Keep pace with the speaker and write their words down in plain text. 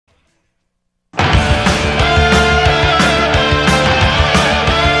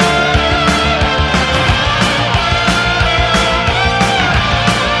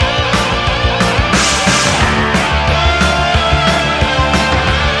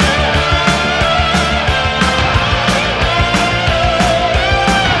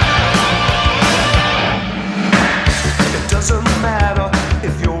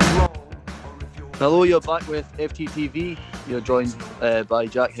Hello, you're back with FTTV. You're joined by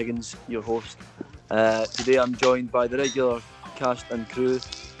Jack Higgins, your host. Today I'm joined by the regular cast and crew.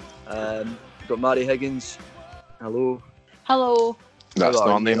 We've got Mary Higgins. Hello. Hello. That's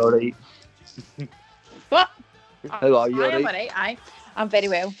not me. All right. What? How are you? I am All all right? right. I'm very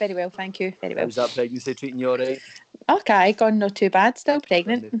well, thank you. Very well. How's that pregnancy treating you? All right? Okay, gone not too bad. Still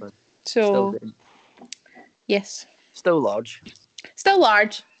pregnant. So, Still, yes. still large. Still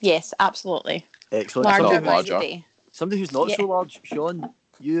large. Yes, absolutely. Excellent. Larger Not by larger. the day. Somebody who's not Yeah. so large, Sean.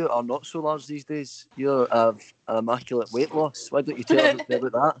 You are not so large these days. You have an immaculate weight loss. Why don't you tell everybody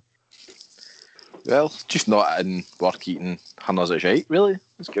about that? Well, just not in work eating hunters at shite, really.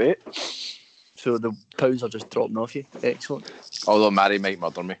 It's great. So the pounds are just dropping off you. Excellent. Although Mary might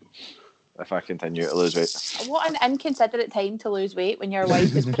murder me if I continue to lose weight. What an inconsiderate time to lose weight when your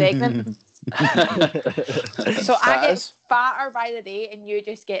wife is pregnant. So I That get is. fatter by the day and you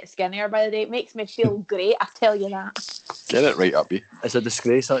just get skinnier by the day. It makes me feel great, I tell you that. Get it right up, you. It's a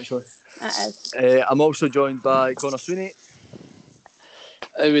disgrace, actually. It is. I'm also joined by Connor Sweeney.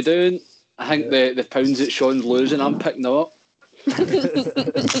 How we doing? I think the pounds that Sean's losing, I'm picking them up.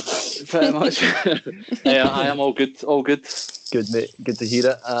 Pretty much. I am all good. Good, mate. Good to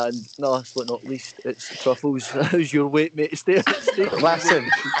hear it. And last but not least, it's Truffles. How's your weight, mate? Stay. Listen.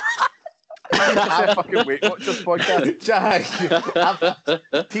 I fucking Weight Watchers podcast. Jack,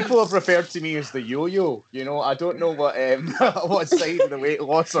 people have referred to me as the yo-yo. You know, I don't know what what side of the weight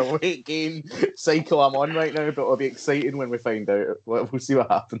loss or weight gain cycle I'm on right now, but it'll be exciting when we find out. We'll see what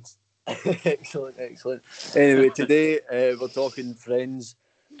happens. Excellent. Anyway, today we're talking Friends,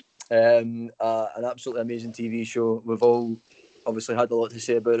 an absolutely amazing TV show. We've all obviously had a lot to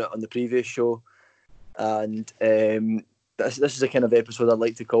say about it on the previous show, and this is a kind of episode I'd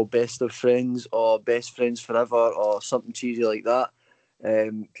like to call Best of Friends or Best Friends Forever or something cheesy like that,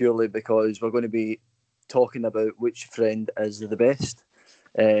 purely because we're going to be talking about which friend is the best.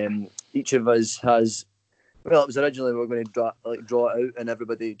 Each of us has. Well, it was originally we were going to draw it out, and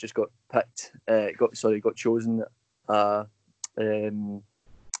everybody just got picked. Got chosen a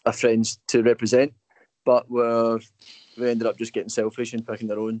friends to represent, but we ended up just getting selfish and picking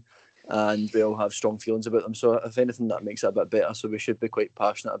their own, and we all have strong feelings about them. So, if anything, that makes it a bit better. So we should be quite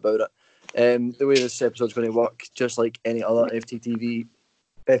passionate about it. The way this episode's going to work, just like any other FTTV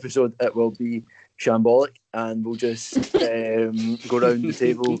episode, it will be shambolic, and we'll just go round the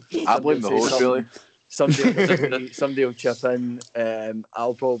table. I blame the host, really. Somebody will chip in.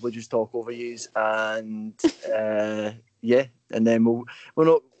 I'll probably just talk over yous, and and then we're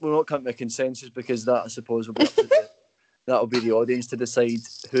not coming to a consensus, because that, I suppose, will be up to that'll be the audience to decide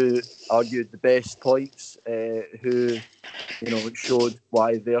who argued the best points, who showed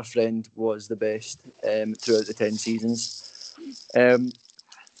why their friend was the best throughout the 10 seasons.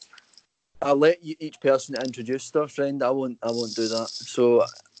 I'll let each person introduce their friend. I won't do that. So,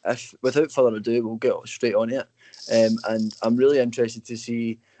 without further ado, we'll get straight on it. And I'm really interested to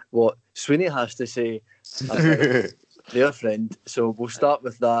see what Sweeney has to say about their friend. So we'll start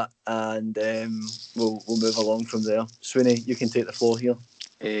with that, and we'll move along from there. Sweeney, you can take the floor here.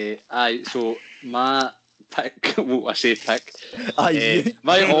 So my pick, well, I say pick, my you-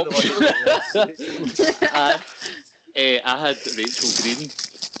 option, I had Rachel Green,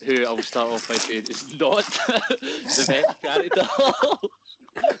 who I'll start off by saying is not the best character.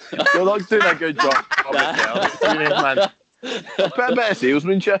 You're not doing a good job. Man. Put a bit of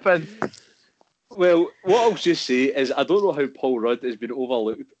salesmanship in. Well, what I'll just say is I don't know how Paul Rudd has been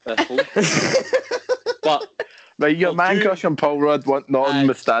overlooked this whole. But Right, your man crush on Paul Rudd,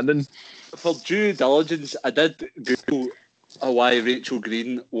 notwithstanding. for due diligence, I did Google why Rachel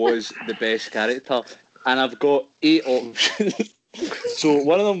Green was the best character, and I've got 8 options. So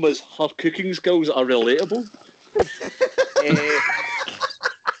one of them was her cooking skills are relatable.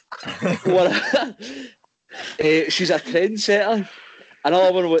 She's a trendsetter.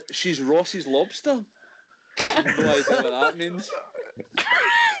 Another one was she's Ross's lobster. I have no idea what that means.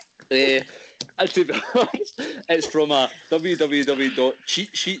 And to be honest, it's from a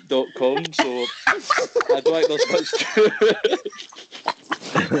www.cheatsheet.com, so I don't think there's much to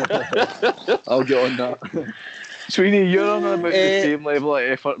it. I'll get on that. Sweeney, you're on about the same level of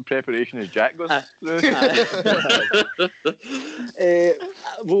effort and preparation as Jack goes through.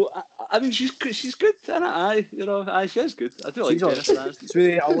 Well, I mean, she's good, isn't it? She is good. I do like Jennifer Aniston.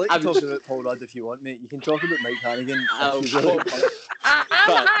 Sweeney, I'll let you talk about Paul Rudd if you want, mate. You can talk about Mike Hannigan. I'm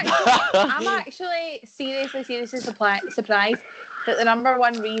actually seriously surprised that the number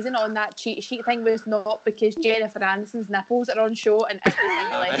one reason on that cheat sheet thing was not because Jennifer Aniston's nipples are on show in every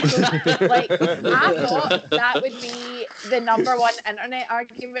single episode. Like, I thought that would be the number one internet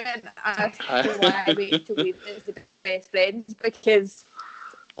argument as to why Rachel Weaver is the best friends, because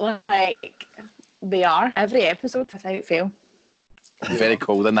like they are every episode without fail. Very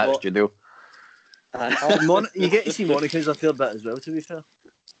cold in that studio. You get to see Monica's a fair bit as well, to be fair.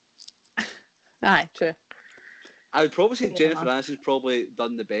 Aye, true. I would probably say Jennifer Aniston's probably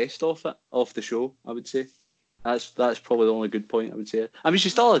done the best off the show, I would say. That's probably the only good point I would say. I mean,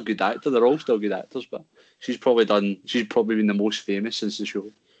 she's still a good actor. They're all still good actors, but she's probably been the most famous since the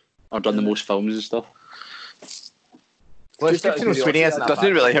show, or done the most films and stuff. Well, it's good to know Sweeney isn't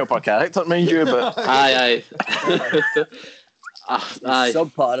doesn't really help her character, mind you, but aye.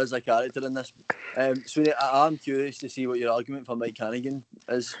 Subpar as a character in this. Sweeney, I'm curious to see what your argument for Mike Hannigan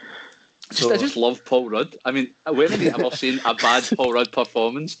is. I just love Paul Rudd. I mean, when have you ever seen a bad Paul Rudd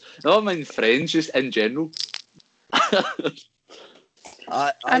performance? No, I mean Friends, just in general.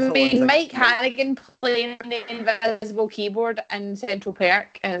 I mean, Mike Hannigan playing the invisible keyboard in Central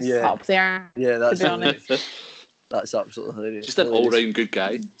Park is up there. Yeah, to be honest. That's absolutely hilarious. Just an all-round good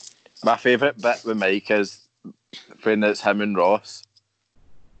guy. My favourite bit with Mike is when it's him and Ross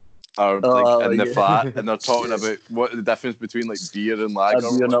are in the flat and they're talking about what the difference between like beer and lager.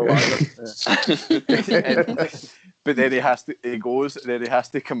 But then he has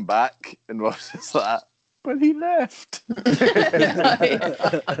to come back, and Ross is like, but he left.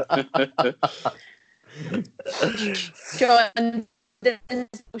 John, the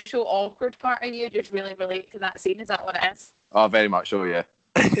social awkward part of you just really relate to that scene. Is that what it is? Oh, very much so, yeah.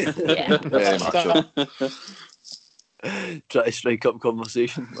 Yeah, very much so. Try to strike up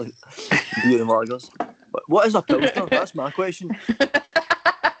conversation like beer and lagers. What is a pilsner? That's my question.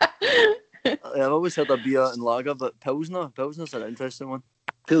 I've always heard of beer and lager, but pilsner's an interesting one.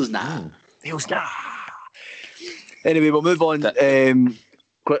 Pilsner. Anyway, we'll move on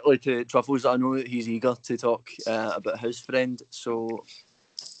quickly to Truffles. I know that he's eager to talk about his friend, so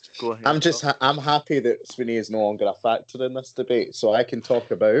go ahead. I'm happy that Sweeney is no longer a factor in this debate, so I can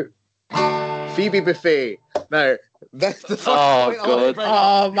talk about Phoebe Buffay. Now, that's the God.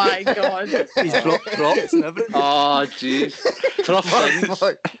 Oh my God. He's dropped props and everything. Oh jeez. Truffles.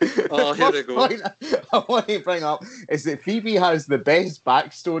 Oh, here we go. Point I want to bring up is that Phoebe has the best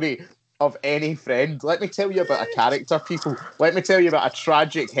backstory of any friend. Let me tell you about a character, people. Let me tell you about a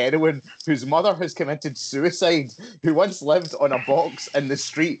tragic heroine whose mother has committed suicide, who once lived on a box in the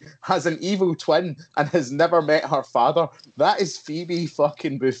street, has an evil twin, and has never met her father. That is Phoebe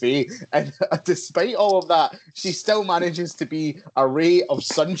fucking Buffay. And despite all of that, she still manages to be a ray of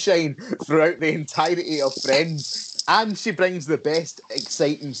sunshine throughout the entirety of Friends. And she brings the best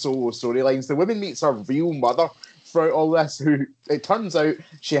exciting solo storylines. The woman meets her real mother throughout all this, who it turns out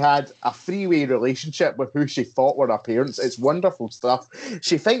she had a three-way relationship with who she thought were her parents. It's wonderful stuff.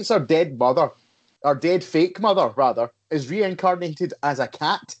 She thinks her dead fake mother, rather, is reincarnated as a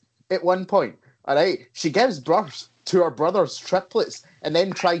cat at one point. All right, she gives birth to her brother's triplets and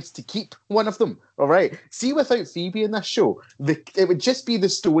then tries to keep one of them. All right, see, without Phoebe in this show, it would just be the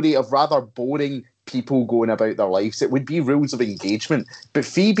story of rather boring people going about their lives. It would be rules of engagement, but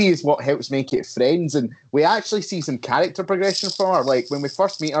Phoebe is what helps make it Friends, and we actually see some character progression from her. Like when we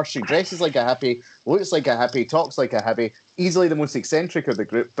first meet her, she dresses like a hippie, looks like a hippie, talks like a hippie, easily the most eccentric of the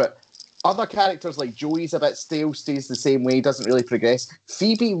group. But other characters like Joey's a bit stale, stays the same way, doesn't really progress.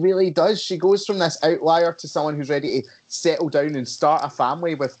 Phoebe really does. She goes from this outlier to someone who's ready to settle down and start a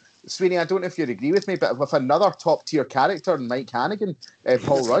family with, Sweeney, I don't know if you'd agree with me, but with another top-tier character, Mike Hannigan,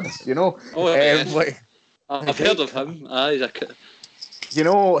 Paul Rudd, you know. I've heard of him. You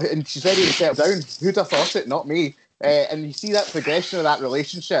know, and she's ready to settle down. Who'd have thought it? Not me. And you see that progression of that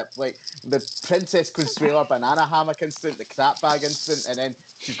relationship, like the Princess Consuela banana hammock incident, the crap bag incident, and then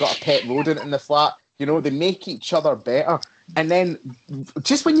she's got a pet rodent in the flat. You know, they make each other better. And then,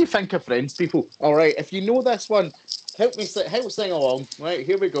 just when you think of Friends, people, all right, if you know this one, help sing along. Right,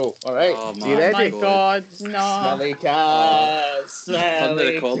 here we go. All right, oh, you ready? Oh my God, no. Smelly cat,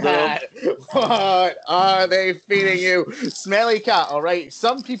 smelly cat. What are they feeding you? Smelly cat, all right.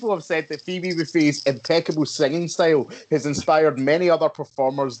 Some people have said that Phoebe Buffay's impeccable singing style has inspired many other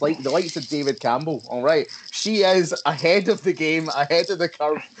performers, like the likes of David Campbell, all right. She is ahead of the game, ahead of the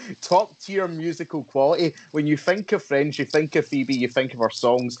curve, top-tier musical quality. When you think of Friends, you think of Phoebe, you think of her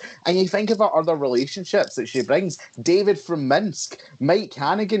songs, and you think of her other relationships that she brings. David from Minsk, Mike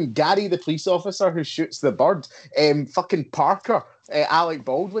Hannigan, Gary the police officer who shoots the bird, fucking Parker, Alec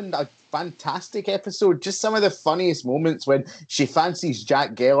Baldwin, a fantastic episode. Just some of the funniest moments when she fancies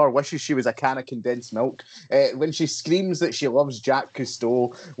Jack Geller, wishes she was a can of condensed milk, when she screams that she loves Jacques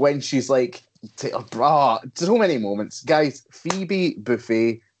Cousteau, when she's like, so many moments. Guys, Phoebe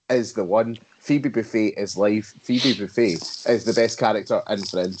Buffay is the one. Phoebe Buffay is life. Phoebe Buffay is the best character in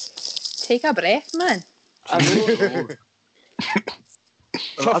Friends. Take a breath, man. I know. I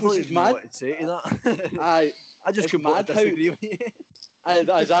Truffles don't is even know mad. what to say to that. Aye, I just It's completely mad how- disagree with you.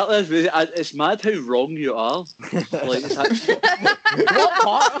 exactly. It's mad how wrong you are. Like, it's actually,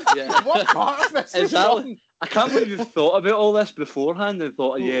 yeah. What part of this is Exactly. wrong? I can't believe you've thought about all this beforehand and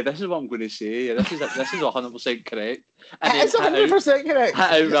thought, yeah, this is what I'm going to say. Yeah, this is 100% correct. And then It's 100% correct. hit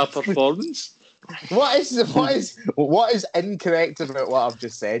out with a performance. What is incorrect about what I've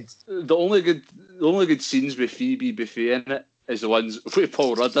just said? The only good scenes with Phoebe Buffay in it is the ones with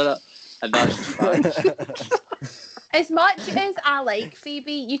Paul Rudd in it, and that's just bad. As much as I like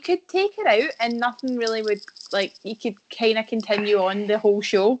Phoebe, you could take her out and nothing really would, like, you could kind of continue on the whole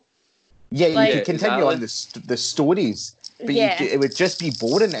show. Yeah, you Like- could continue on the stories, but it would just be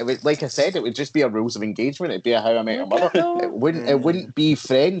boring. It would, like I said, it would just be a Rules of Engagement. It'd be a How I Met Your Mother. It wouldn't be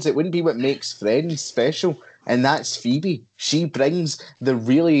Friends. It wouldn't be what makes Friends special. And that's Phoebe. She brings the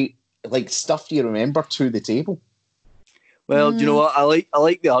really stuff you remember to the table. Well, do you know what? I like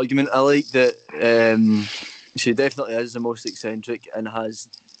the argument. I like that she definitely is the most eccentric and has.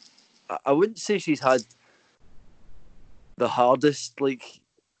 I wouldn't say she's had the hardest. I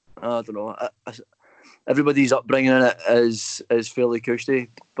don't know. Everybody's upbringing in it is fairly cushy,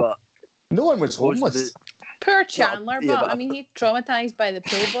 but No one was homeless. Poor Chandler, Yeah, but but I mean, he's traumatized by the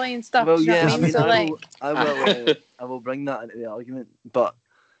Playboy and stuff. well, do you know yeah. what I mean? So, I will bring that into the argument, but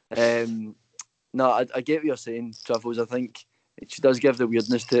no, I get what you're saying, Truffles. I think she does give the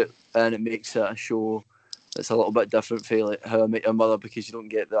weirdness to it, and it makes it a show that's a little bit different for How I Met Your Mother, because you don't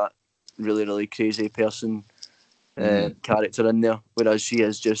get that really, really crazy person character in there, whereas she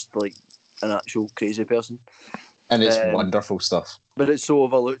is just like an actual crazy person. And it's wonderful stuff. But it's so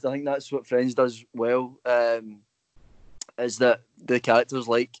overlooked. I think that's what Friends does well, is that the characters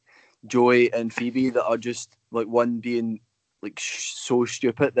like Joey and Phoebe that are just like one being like so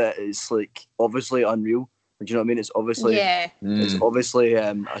stupid that it's like obviously unreal. Do you know what I mean? It's obviously it's obviously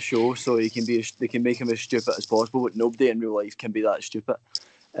a show, so they can make him as stupid as possible, but nobody in real life can be that stupid.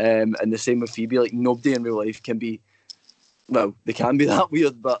 And the same with Phoebe. Like nobody in real life can be. Well, they can be that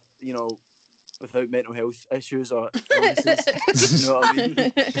weird, but you know, without mental health issues or illnesses, you know what I mean?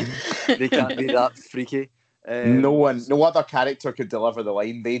 They can't be that freaky. No other character could deliver the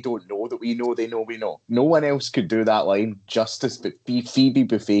line. They don't know that we know. They know we know. No one else could do that line justice, but Phoebe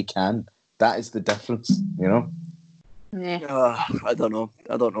Buffay can. That is the difference, you know. Yeah. I don't know.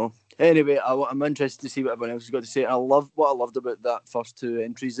 Anyway, I'm interested to see what everyone else has got to say. What I loved about that first two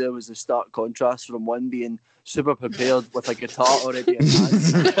entries there was the stark contrast from one being super prepared with a guitar already in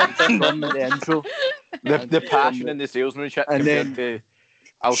hand from the intro. The passion and the salesmanship, and then to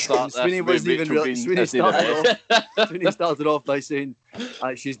I'll start Sweeney this wasn't even Rachel really. Green Sweeney is the best. Sweeney started off by saying,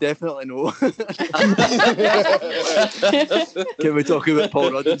 "She's definitely no." Can we talk about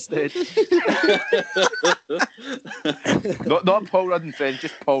Paul Rudd instead? not Paul Rudd and Friends,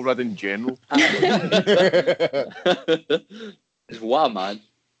 just Paul Rudd in general. What a man.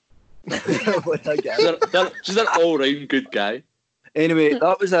 What a guy. She's an all-round good guy. Anyway,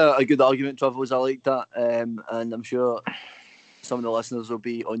 that was a good argument, Truffles. I liked that, and I'm sure some of the listeners will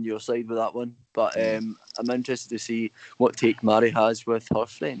be on your side with that one. But I'm interested to see what take Mary has with her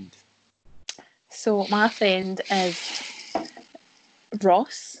friend. So my friend is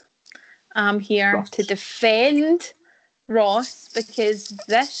Ross. I'm here to defend Ross because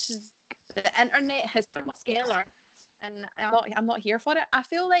the internet has put my scalar, and I'm not here for it. I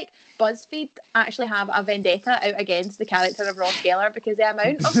feel like BuzzFeed actually have a vendetta out against the character of Ross Geller because the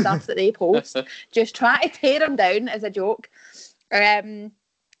amount of stuff that they post just try to tear him down as a joke. And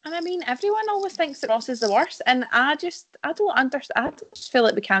I mean, everyone always thinks that Ross is the worst, and I don't understand. I just feel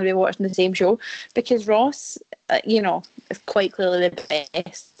like we can't be watching the same show because Ross, is quite clearly the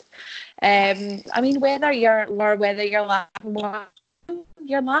best. I mean, whether you're laughing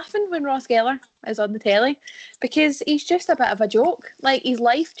when Ross Geller is on the telly because he's just a bit of a joke. Like, his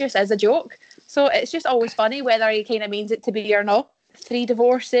life just is a joke. So it's just always funny whether he kind of means it to be or not. 3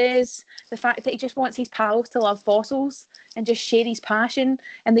 divorces, the fact that he just wants his pals to love fossils and just share his passion,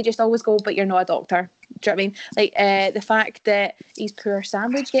 and they just always go, but you're not a doctor. Do you know what I mean? Like, the fact that his poor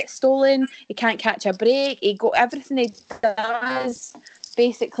sandwich gets stolen, he can't catch a break, everything he does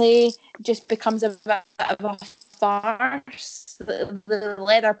basically just becomes a bit of a farce. The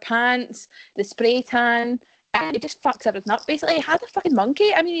leather pants, the spray tan, and it just fucks everything up. Basically, he had a fucking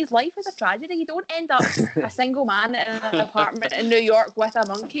monkey. I mean, his life is a tragedy. You don't end up a single man in an apartment in New York with a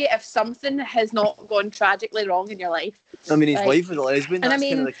monkey if something has not gone tragically wrong in your life. I mean, his wife was a lesbian. and That's I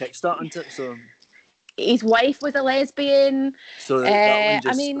mean- kind of the kickstart, isn't it? So his wife was a lesbian. So that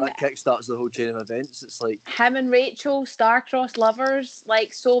one I mean, that kickstarts the whole chain of events. It's like him and Rachel, star-crossed lovers,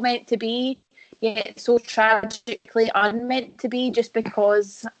 like so meant to be, yet so tragically unmeant to be, just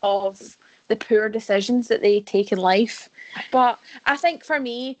because of the poor decisions that they take in life. But I think for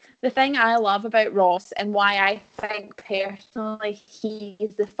me, the thing I love about Ross and why I think personally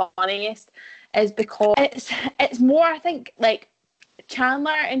he's the funniest is because it's more, I think, like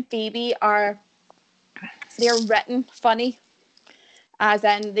Chandler and Phoebe they're written funny, as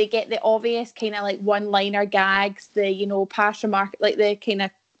in they get the obvious kind of like one-liner gags, the past remark, like the kind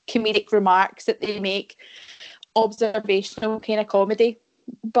of comedic remarks that they make, observational kind of comedy.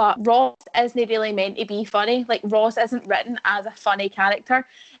 But Ross isn't really meant to be funny. Like, Ross isn't written as a funny character.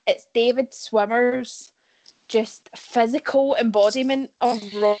 It's David Schwimmer's just physical embodiment of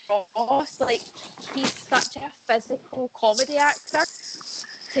Ross. Like, he's such a physical comedy actor.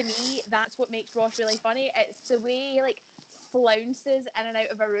 To me, that's what makes Ross really funny. It's the way he, like, flounces in and out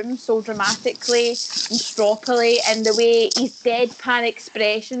of a room so dramatically and stroppily, and the way his deadpan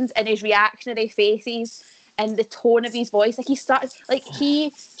expressions and his reactionary faces and the tone of his voice, like he starts, like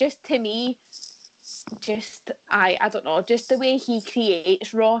he just, to me, just I don't know, just the way he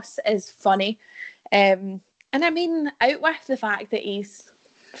creates Ross is funny. And I mean, out with the fact that he's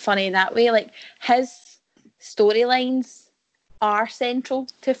funny in that way, like his storylines are central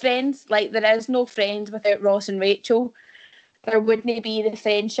to Friends. Like, there is no Friends without Ross and Rachel. There wouldn't be the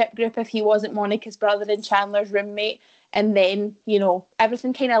friendship group if he wasn't Monica's brother and Chandler's roommate. And then,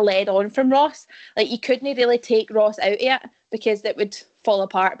 everything kind of led on from Ross. Like, you couldn't really take Ross out yet because it would fall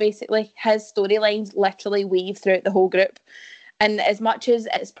apart, basically. His storylines literally weave throughout the whole group. And as much as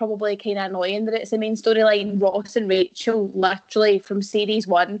it's probably kind of annoying that it's the main storyline, Ross and Rachel, literally from series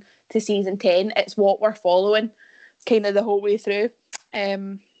 1 to season 10, it's what we're following kind of the whole way through.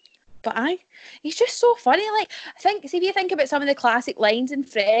 But he's just so funny. Like, if you think about some of the classic lines in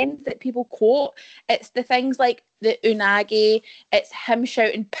Friends that people quote, it's the things like the unagi, it's him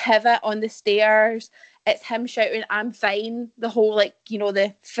shouting pivot on the stairs, it's him shouting I'm fine, the whole, like,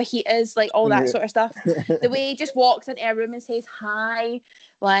 the fajitas, like all that sort of stuff. The way he just walks into a room and says hi,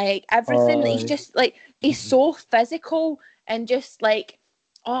 like everything. He's just like, he's so physical and just like,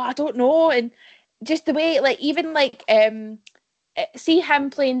 I don't know. And just the way, like, even like, see him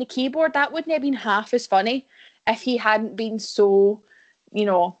playing the keyboard, that wouldn't have been half as funny if he hadn't been so,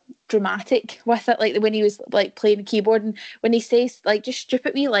 dramatic with it. Like when he was like playing the keyboard and when he says like just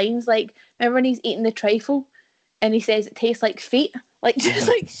stupid wee lines, like remember when he's eating the trifle and he says it tastes like feet, like just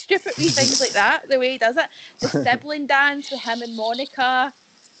like stupid wee things like that. The way he does it, the sibling dance with him and Monica.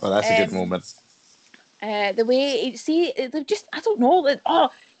 Oh, that's a good moment. The way they're just, I don't know, like,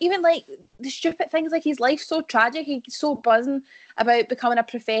 even like the stupid things, like his life's so tragic, he's so buzzing about becoming a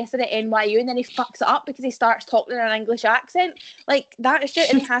professor at NYU, and then he fucks it up because he starts talking in an English accent. Like, that is shit,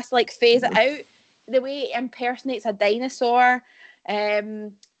 and he has to like phase it out. The way he impersonates a dinosaur,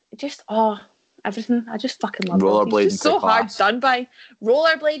 just everything. I just fucking love it. He's just so hard done by.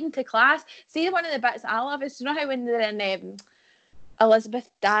 Rollerblading to class. See, one of the bits I love is, you know how when they're in Elizabeth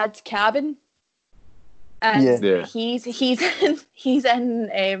Dad's cabin, and he's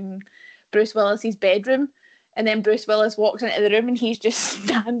in Bruce Willis's bedroom, and then Bruce Willis walks into the room and he's just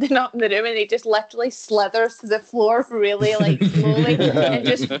standing up in the room and he just literally slithers to the floor really like slowly and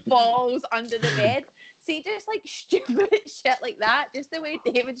just falls under the bed. See, just like stupid shit like that, just the way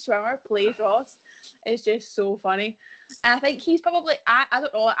David Schwimmer plays Ross is just so funny. And I think he's probably, I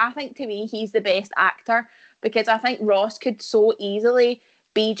don't know, I think to me he's the best actor, because I think Ross could so easily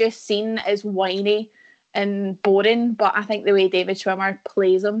be just seen as whiny and boring, but I think the way David Schwimmer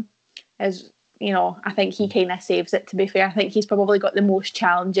plays him is, I think he kind of saves it, to be fair. I think he's probably got the most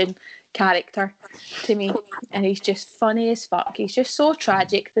challenging character to me, and he's just funny as fuck. He's just so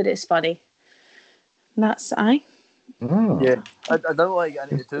tragic that it's funny. And that's Yeah, I don't like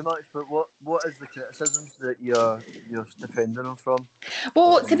anything too much, but what is the criticisms that you're defending him from?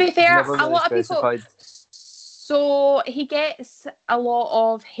 Well, to be fair, really a lot of people... So he gets a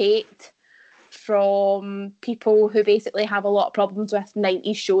lot of hate from people who basically have a lot of problems with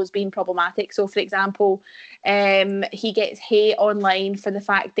 90s shows being problematic. So, for example, he gets hate online for the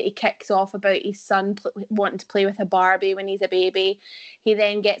fact that he kicks off about his son wanting to play with a Barbie when he's a baby. He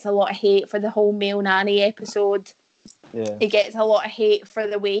then gets a lot of hate for the whole male nanny episode. Yeah. He gets a lot of hate for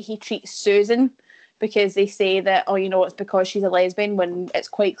the way he treats Susan, because they say that, it's because she's a lesbian, when it's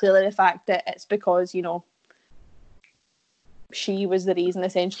quite clearly the fact that it's because, she was the reason,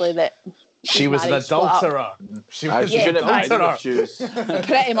 essentially, that she was an adulterer. She was an adulterer.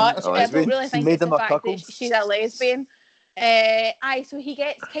 Pretty much. I don't really think it's the fact that she's a lesbian. So he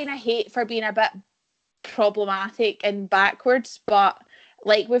gets kind of hate for being a bit problematic and backwards, but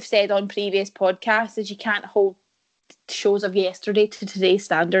like we've said on previous podcasts, is you can't hold shows of yesterday to today's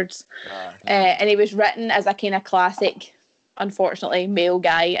standards. And he was written as a kind of classic, unfortunately, male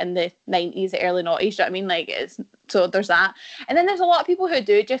guy in the 90s, the early 90s. You know what I mean? Like, so there's that. And then there's a lot of people who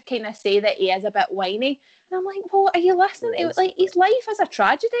do just kind of say that he is a bit whiny. And I'm like, well, are you listening? Like, his life is a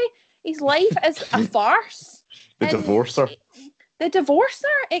tragedy. His life is a farce. The divorcer. The divorcer,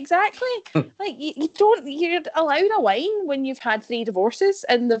 exactly. Like, you're allowed a whine when you've had 3 divorces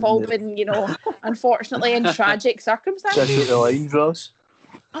and they've all been, you know, unfortunately in tragic circumstances. Just the lines, Ross.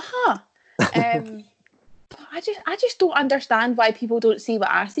 I just don't understand why people don't see what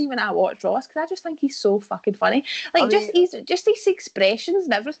I see when I watch Ross, because I just think he's so fucking funny. Like, his expressions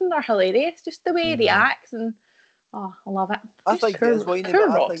and everything are hilarious. Just the way he acts, and I love it. I think it's whiny, but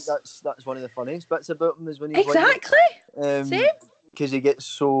I think that's one of the funniest bits about him is when he's whiny. Same. Because he gets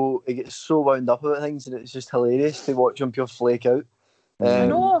so wound up about things, and it's just hilarious to watch him pure flake out. I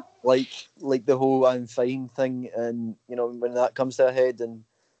know. Like the whole "I'm fine" thing, and you know when that comes to a head, and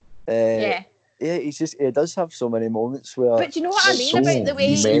yeah, he does have so many moments where. But do you know what I mean about the way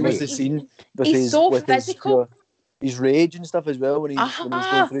he's so physical. His rage and stuff as well when he's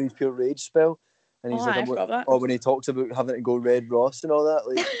going through his pure rage spell, and he's or when he talks about having to go Red Ross and all that.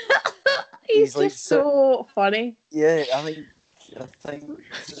 Like, he's just so funny. Yeah, I think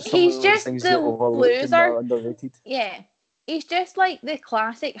he's just the loser. Underrated. Yeah, he's just like the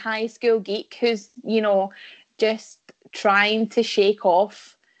classic high school geek who's, you know, just trying to shake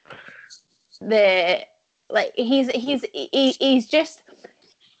off the, like, he's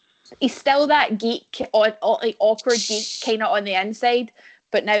still that geek, like awkward geek kind of on the inside,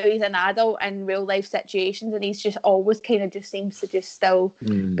 but now he's an adult in real life situations, and he's just always kind of just seems to just still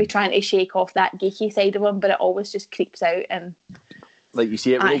be trying to shake off that geeky side of him, but it always just creeps out. And like, you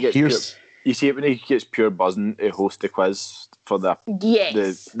see it when he gets you see it when he gets pure buzzing to host the quiz for the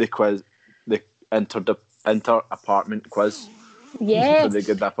quiz, the inter apartment quiz. Yeah, for the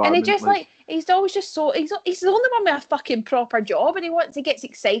good apartment. And he just like he's always just so he's the only one with a fucking proper job, and he gets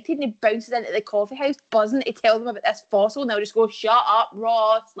excited and he bounces into the coffee house buzzing to tell them about this fossil, and they'll just go, "Shut up,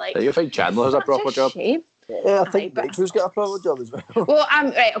 Ross!" Like, do you think Chandler has a proper job? Shame. Yeah, I think Rachel's got a proper job as well. Well,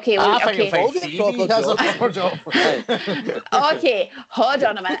 I'm right. Okay, I think Phoebe has a proper job. Okay, hold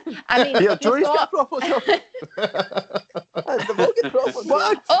on a minute. I mean, yeah, Joey's got a proper job. They've all got proper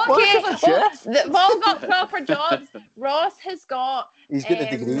jobs. Okay, they've all got proper jobs. Ross has got. He's got the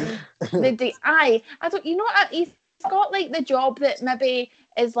degree. I don't. You know what? He's got like the job that maybe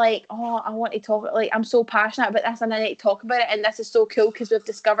is like, oh, I want to talk, like, I'm so passionate about this and I need to talk about it, and this is so cool because we've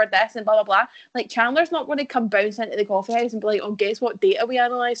discovered this and blah blah blah. Like, Chandler's not going to come bounce into the coffee house and be like, oh, guess what data we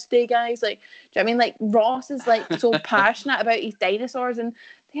analysed today, guys? Like, do you know what I mean? Like, Ross is like so passionate about his dinosaurs, and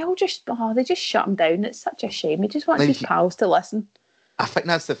they just shut him down. It's such a shame. He just wants his pals to listen. I think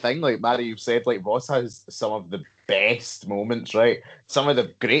that's the thing, like Mary, you've said, like, Ross has some of the best moments, right? Some of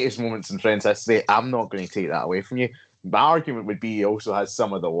the greatest moments in Friends history. I'm not going to take that away from you. My argument would be he also has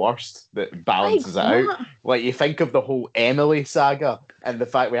some of the worst that balances it out. Like, you think of the whole Emily saga and the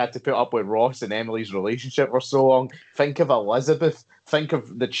fact we had to put up with Ross and Emily's relationship for so long. Think of Elizabeth. Think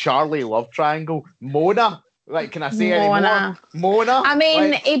of the Charlie love triangle. Mona. Like, can I say any more? Mona. I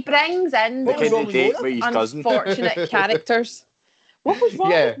mean, like, he brings in the unfortunate characters. What was wrong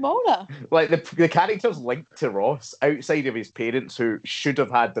with Mona? Like, the characters linked to Ross outside of his parents, who should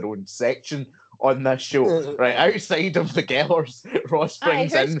have had their own section on this show, right? Outside of the Gellers, Ross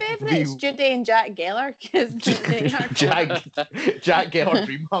brings in. Whose favourite is Judy and Jack Geller? Because Jack Geller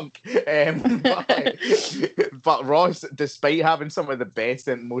Dreamhunk. But Ross, despite having some of the best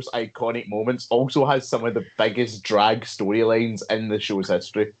and most iconic moments, also has some of the biggest drag storylines in the show's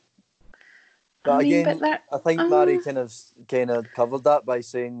history. But I think Mary kind of covered that by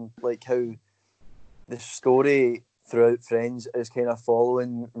saying, like, how the story throughout Friends is kind of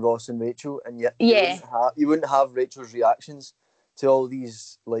following Ross and Rachel, and yet you wouldn't have Rachel's reactions to all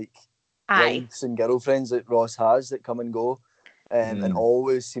these, like, wives and girlfriends that Ross has that come and go, and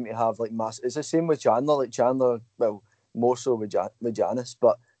always seem to have, like, mass. It's the same with Chandler. Like, Chandler, well, more so with Janice,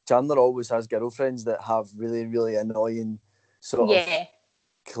 but Chandler always has girlfriends that have really, really annoying sort of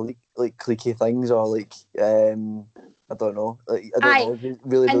cliquey things, or like I don't know, like, I don't know,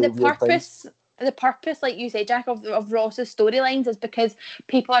 really, and the purpose, like you say, Jack, of Ross's storylines is because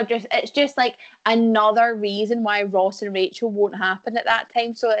people are it's just like another reason why Ross and Rachel won't happen at that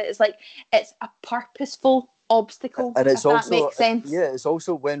time. So it's like it's a purposeful obstacle, and it's that makes sense. Yeah, it's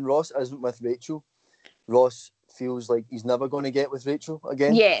also when Ross isn't with Rachel, Ross feels like he's never going to get with Rachel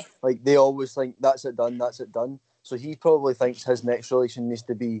again. Yeah, like they always think that's it done. So he probably thinks his next relation needs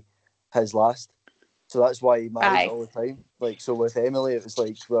to be his last. So that's why he married all the time. Like, so with Emily, it was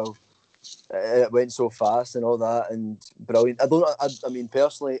like, well, it went so fast and all that, and brilliant. I mean,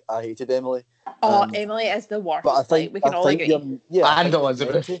 personally, I hated Emily. Emily is the worst. But I think we can all agree. And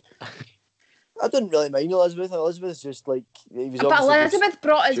Elizabeth. I didn't really mind Elizabeth. Elizabeth's just like he was. But Elizabeth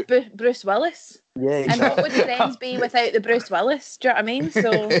brought us Bruce Willis. Yeah, exactly. And what would Friends be without the Bruce Willis? Do you know what I mean?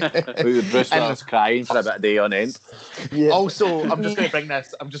 So Bruce Willis crying for a bit of day on end. Yeah. Also, I'm just going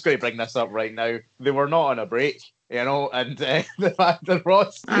to bring this up right now. They were not on a break, you know, and the fact that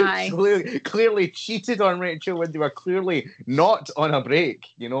Ross clearly cheated on Rachel when they were clearly not on a break,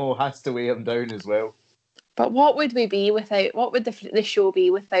 you know, has to weigh him down as well. But what would we be without? What would the show be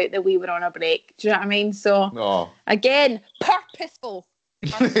without that we were on a break? Do you know what I mean? So again, purposeful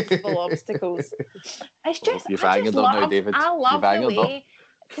obstacles. It's just I love the way.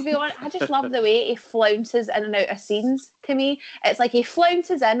 To be honest, I just love the way he flounces in and out of scenes. To me, it's like he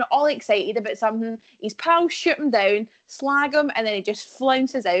flounces in, all excited about something. His pals shoot him down, slag him, and then he just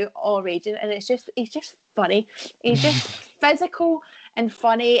flounces out, all raging. And he's just funny. He's just physical and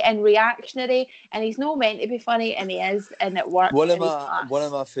funny and reactionary, and he's not meant to be funny, and he is, and it works. One of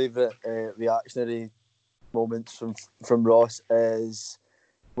my favourite reactionary moments from Ross is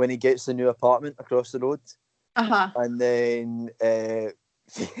when he gets the new apartment across the road, and then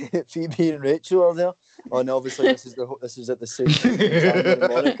Phoebe and Rachel are there. Oh, and obviously this is at the same time.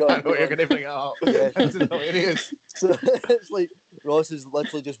 Monica. I know you're going to bring it up. Yeah, it's hilarious. So it's like Ross has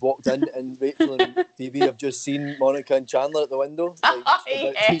literally just walked in, and Rachel and Phoebe have just seen Monica and Chandler at the window. And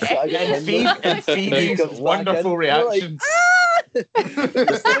Phoebe's wonderful reaction.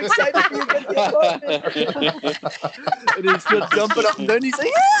 Just so excited for you to get the apartment. And he's just jumping up and down. He's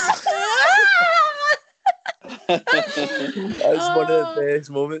like, That's one of the best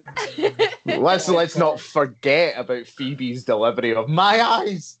moments. Let's not forget about Phoebe's delivery of my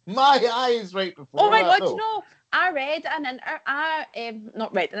eyes right before. Oh my God, you know, I read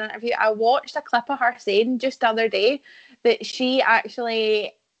not read an interview. I watched a clip of her saying just the other day that she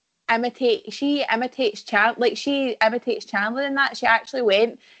actually imitates Chandler in that. She actually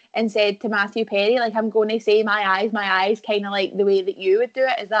went and said to Matthew Perry, like, I'm going to say my eyes, kind of like the way that you would do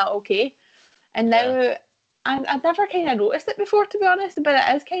it. Is that okay? And now, I'd never kind of noticed it before, to be honest, but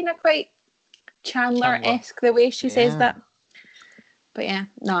it is kind of quite Chandler-esque the way she says that. But yeah,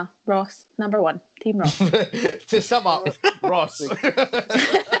 Ross, number one, Team Ross. To sum up, Ross. To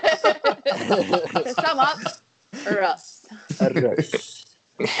sum up, Ross.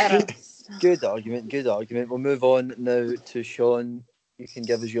 Good argument. We'll move on now to Sean. You can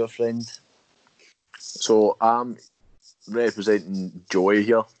give us your friend. So I'm representing Joey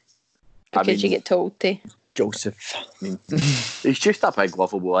here. Because you get told to. Joseph. I mean, he's just a big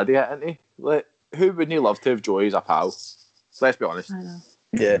lovable idiot, isn't he? Like, who wouldn't he love to have Joey as a pal? Let's be honest. I know.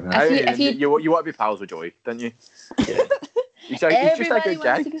 Yeah. You want to be pals with Joey, don't you? Yeah. He's just a good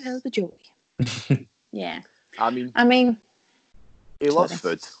guy. To be pals with Joey. Yeah. I mean, he loves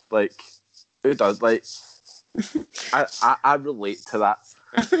food. Like, who does? Like, I relate to that.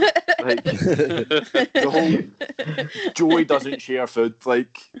 Like, the whole Joey doesn't share food.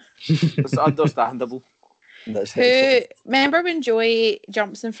 Like, it's understandable. Remember when Joey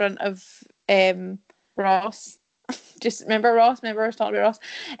jumps in front of Ross? Just remember Ross? Remember I was talking about Ross?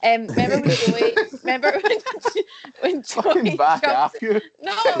 Remember when Joey back jumps... you?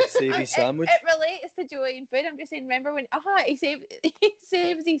 No, save his sandwich. It relates to Joey and food. I'm just saying, remember when he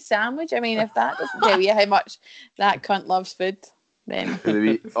saves his sandwich? I mean, if that doesn't tell you how much that cunt loves food, then...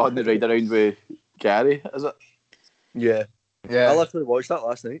 On the ride around with Gary, is it? Yeah. I literally watched that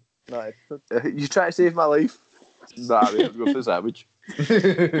last night. You try to save my life? Nah, mate, I'll go for the sandwich.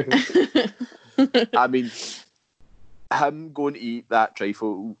 I mean, him going to eat that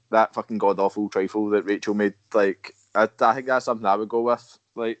trifle, that fucking god-awful trifle that Rachel made, like, I think that's something I would go with.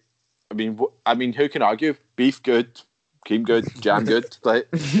 Like, I mean, who can argue? Beef good, cream good, jam good. Like,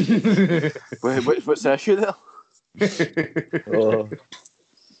 what's the issue there? Oh.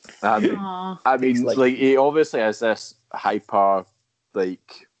 I mean, like, he obviously has this hyper,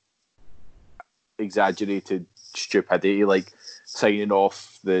 like, exaggerated stupidity, like signing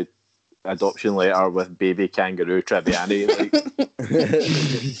off the adoption letter with baby kangaroo Triviani.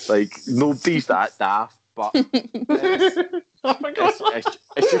 Like nobody's that daft, but it's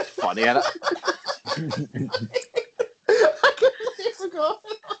just funny, isn't it? I completely forgot.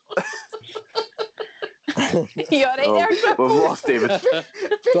 You alright there, We've lost David.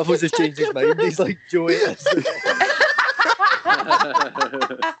 Truffles has changed his mind. He's like, Joey is.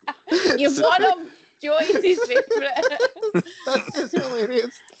 You've won him. Joey's his favourite. That's just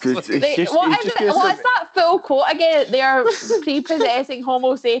hilarious. What's that full quote again? They are prepossessing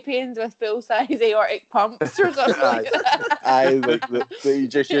Homo sapiens with full-size aortic pumps or something like that. I like that he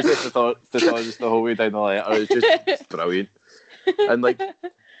just used it to the whole way down the letter. It's just brilliant. And like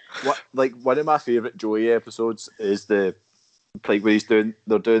one of my favourite Joey episodes is the like when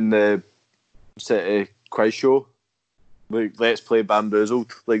they're doing the sort of quiz show. Like, let's play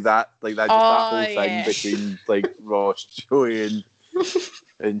Bamboozled, like that that whole thing between like Ross, Joey,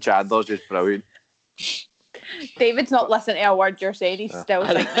 and Chandler's just brilliant. David's not listening to a word you're saying. He's still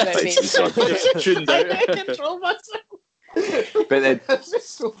thinking about me. Just tuned I out. can't control myself. But then That's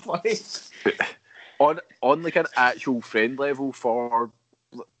just so funny. on like an actual friend level for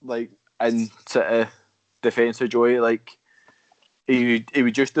like in sort of defence of Joey, like he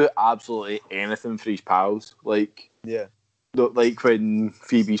would just do absolutely anything for his pals, like. Yeah. Like when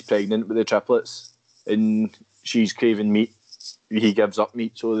Phoebe's pregnant with the triplets and she's craving meat, he gives up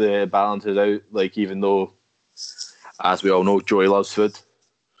meat so the balance is out. Like, even though, as we all know, Joey loves food,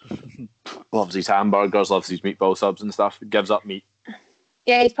 loves his hamburgers, loves his meatball subs and stuff, gives up meat.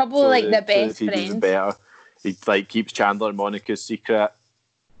 Yeah, he's probably So like the so best Phoebe's friend. better. He like keeps Chandler and Monica's secret.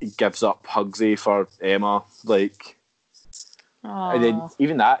 He gives up Hugsy for Emma. Like, and then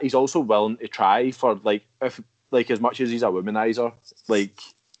even that, he's also willing to try for like if. Like, as much as he's a womanizer, like,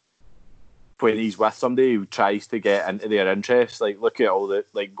 when he's with somebody who tries to get into their interests, like, look at all the,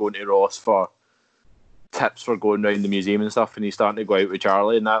 like, going to Ross for tips for going around the museum and stuff, and he's starting to go out with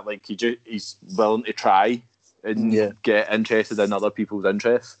Charlie and that, like, he's willing to try and get interested in other people's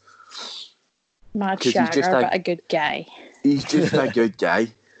interests. Mad 'Cause he's just shagger, but a good guy. He's just a good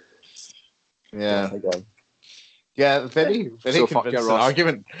guy. Yeah. Okay. Yeah, very So fuck convincing your Ross.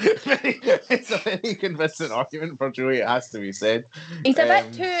 argument. It's a very convincing argument for Joey, it has to be said. He's a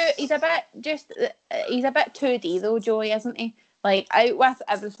bit too. He's a bit 2D though, Joey, isn't he? Like, out with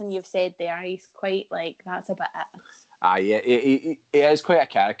everything you've said there, he's quite like that's a bit it. Yeah, he is quite a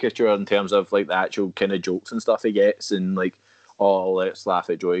caricature in terms of like the actual kind of jokes and stuff he gets, and like, oh, let's laugh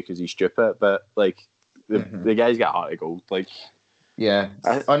at Joey because he's stupid, but like the guy's got heart of gold. Like, Yeah,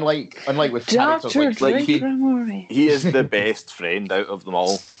 unlike with characters Doctor like he is the best friend out of them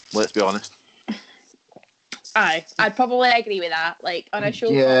all. Let's be honest. Aye, I'd probably agree with that. Like, on a show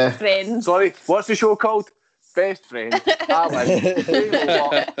Yeah. called Friends. Sorry, what's the show called? Best Friend.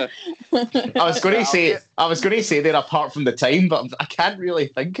 I I was going to say there apart from the time, but I can't really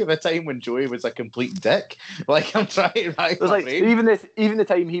think of a time when Joey was a complete dick. Like, I'm trying to rack my like brain. even the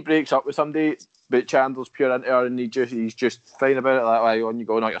time he breaks up with somebody, but Chandler's pure into her, and he's just fine about it. Like, on you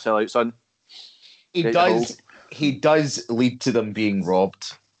go, knock yourself out, son. He does lead to them being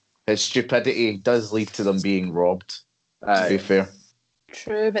robbed. His stupidity does lead to them being robbed. To be fair.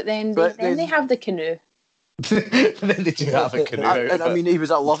 True, but then But then they have the canoe. Then they do have a canoe. And I mean, he was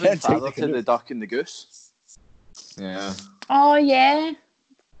a loving Can't take father the to canoe. the duck and the goose. Yeah. Oh yeah,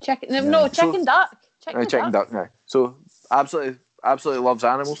 chicken. No, chicken duck. Chicken duck now. So absolutely loves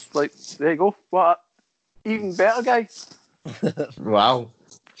animals. Like, there you go. What even better guy. Wow.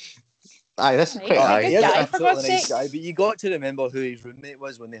 Aye, this is Right. quite Oh, high. good He is guy, an for God's absolutely nice sake. guy, but you got to remember who his roommate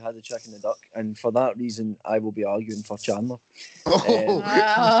was when they had the chicken and duck, and for that reason, I will be arguing for Chandler. Oh,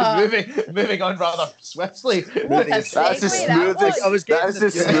 moving on rather swiftly. What a That's the segue that smoothest. was. I was That is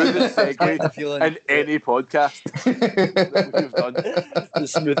the smoothest segue feeling in any podcast that we've done. the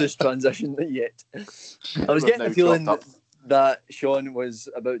smoothest transition yet. I was We've getting now the feeling chopped that Sean was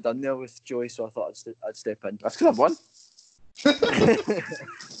about done there with Joey, so I thought I'd step in. That's because I've won.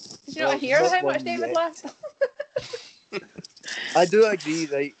 Did you not hear Not how much one David yet. laughed? I do agree,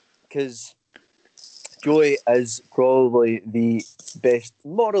 right? Because Joey is probably the best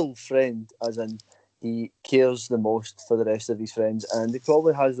moral friend, as in he cares the most for the rest of his friends, and he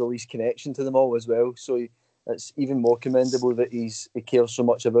probably has the least connection to them all as well. So it's even more commendable that he cares so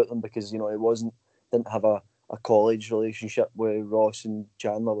much about them, because, you know, he didn't have a college relationship with Ross and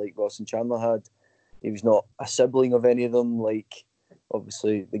Chandler like Ross and Chandler had. He was not a sibling of any of them, like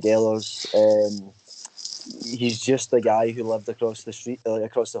obviously the Gellers. He's just the guy who lived across the street,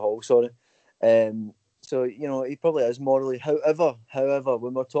 across the hall. Sorry. So, you know, he probably is morally. However,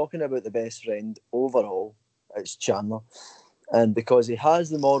 when we're talking about the best friend overall, it's Chandler, and because he has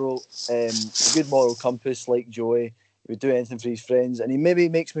the good moral compass like Joey, he would do anything for his friends, and he maybe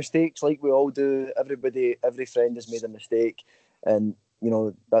makes mistakes like we all do. Every friend has made a mistake, and you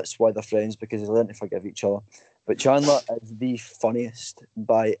know that's why they're friends, because they learn to forgive each other. But Chandler is the funniest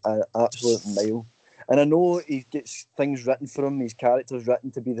by an absolute mile. And I know he gets things written for him, his character's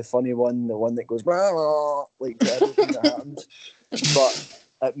written to be the funny one, the one that goes, "Rah, rah," like to everything that happens. But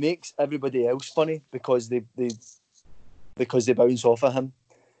it makes everybody else funny because they bounce off of him.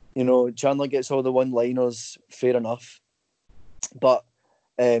 You know, Chandler gets all the one-liners, fair enough, but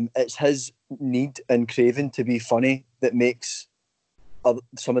it's his need and craving to be funny that makes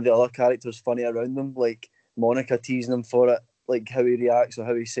some of the other characters funny around them, like Monica teasing him for it, like how he reacts or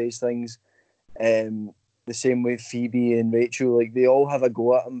how he says things. The same with Phoebe and Rachel, like they all have a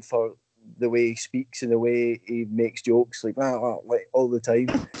go at him for the way he speaks and the way he makes jokes, like all the time.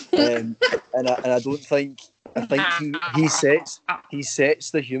 And I don't think he sets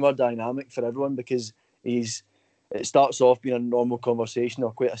the humour dynamic for everyone, because it starts off being a normal conversation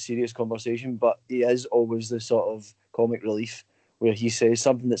or quite a serious conversation, but he is always the sort of comic relief where he says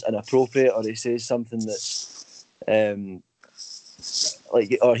something that's inappropriate or he says something that's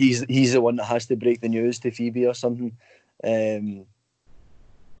or he's the one that has to break the news to Phoebe or something.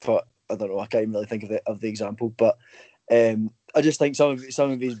 But I don't know, I can't even really think of the example, but I just think some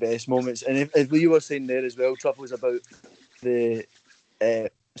of his best moments, and if you were saying there as well, Truffles, about the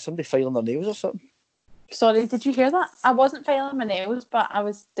somebody filing their nails or something. Sorry, did you hear that? I wasn't filing my nails, but I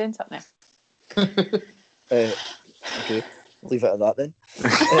was doing something. Okay, leave it at that then.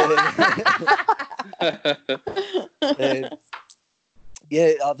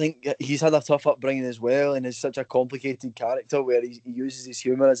 Yeah, I think he's had a tough upbringing as well, and is such a complicated character where he uses his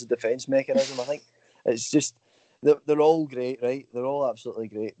humour as a defence mechanism. I think it's just they're all great, right? They're all absolutely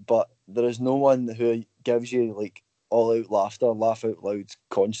great, but there is no one who gives you like all out laughter, laugh out loud,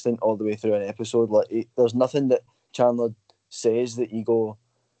 constant all the way through an episode. Like there's nothing that Chandler says that you go,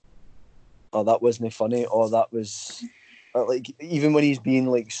 "Oh, that wasn't funny," or "That was." Like even when he's being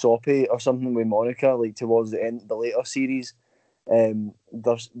like soppy or something with Monica, like towards the end, the later series. They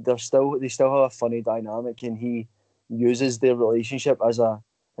still have a funny dynamic, and he uses their relationship as a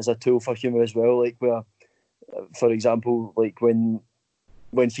tool for humour as well. Like where, for example, like when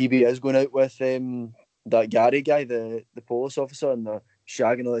Phoebe is going out with that Gary guy, the police officer, and they're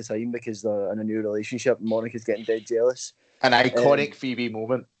shagging all the time because they're in a new relationship, and Monica's getting dead jealous. An iconic Phoebe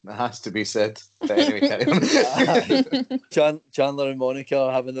moment, that has to be said. But anyway, carry on. Chandler and Monica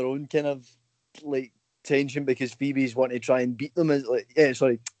are having their own kind of like tension because Phoebe's wanting to try and beat them.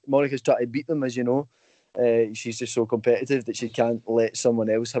 Monica's trying to beat them, as you know. She's just so competitive that she can't let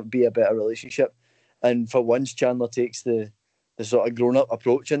someone else be a better relationship. And for once, Chandler takes the sort of grown-up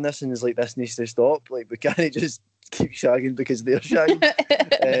approach in this and is like, this needs to stop. Like, we can't just keep shagging because they're shagging.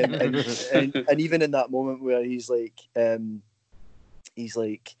 And even in that moment where he's like,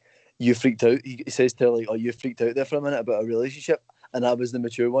 you freaked out. He says to her, like, "Oh, you freaked out there for a minute about a relationship." And I was the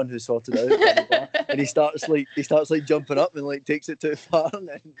mature one who sorted it out. And he starts jumping up and like takes it too far, and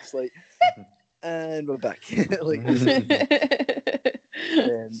then it's like, and we're back, like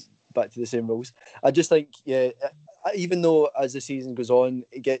back to the same rules. I just think, even though as the season goes on,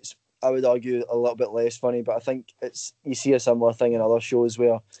 it gets, I would argue, a little bit less funny. But I think you see a similar thing in other shows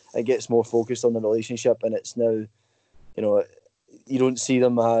where it gets more focused on the relationship, and it's now, you don't see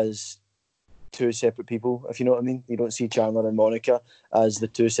them as two separate people, if you know what I mean. You don't see Chandler and Monica as the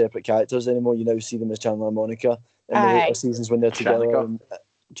two separate characters anymore. You now see them as Chandler and Monica in the later seasons when they're together.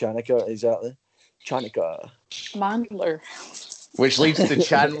 Chanukah, exactly. Chanukah. Mandler. Which leads to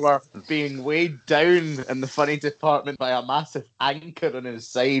Chandler being weighed down in the funny department by a massive anchor on his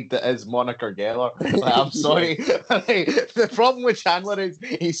side that is Monica Geller. Like, I'm sorry. The problem with Chandler is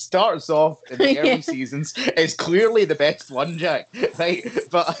he starts off in the early seasons is clearly the best one, Jack. Right?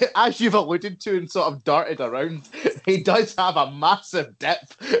 But as you've alluded to and sort of darted around, he does have a massive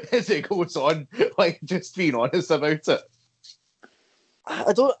dip as it goes on. Like, just being honest about it.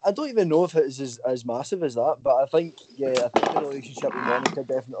 I don't even know if it's as massive as that, but I think the relationship with Monica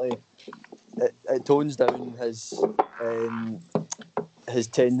definitely it tones down his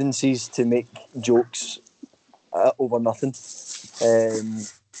tendencies to make jokes over nothing.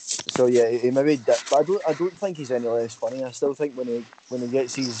 So he maybe dip, but I don't think he's any less funny. I still think when he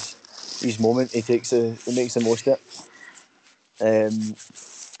gets his moment, he makes the most of it.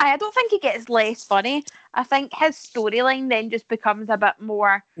 I don't think he gets less funny. I think his storyline then just becomes a bit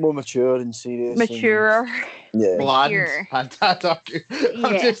more mature and serious. Bland. I'm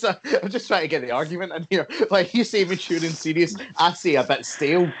just trying to get the argument in here. Like, you say mature and serious, I say a bit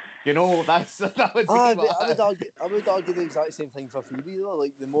stale. You know, that would be. I would argue the exact same thing for Phoebe though.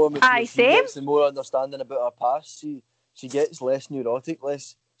 Like, the more mature she gets, the more understanding about her past she gets, less neurotic,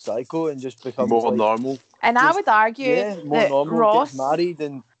 less psycho and just becomes More like, normal. And I would argue more that normal, Ross. gets married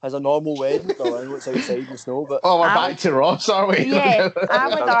and has a normal wedding. Well, I know it's outside in the snow, but Oh, we're I back would- to Ross, are we? Yeah, I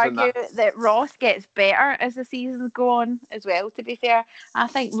would Something argue that Ross gets better as the seasons go on as well, to be fair. I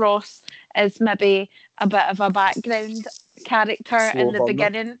think Ross is maybe a bit of a background character Slow in the burner.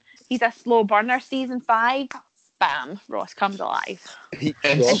 beginning. He's a slow burner. Season 5, bam, Ross comes alive And,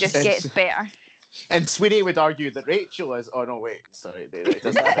 and just gets better. and Sweeney would argue that Rachel is. Oh no, wait, sorry, it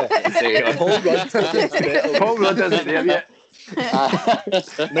doesn't have to say. Paul Rudd isn't better. Paul Rudd isn't there yet. Mike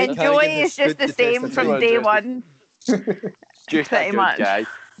And Hannigan Joey has is just stood the the same test of from time. day one. Just Pretty a good much. guy.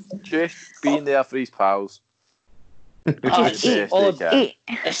 Just being there for his pals. Just eat.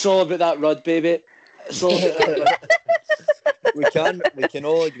 It's all about that Rudd, baby. It's all about that. we can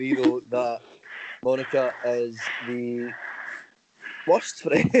all agree though that Monica is the worst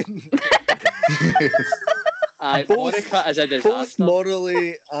friend, Aye, Monica is a both disaster.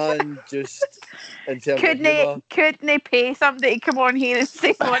 morally and just in terms of humour. Couldn't they pay somebody to come on here and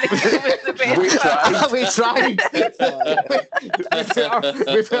say Monica was the best? We tried.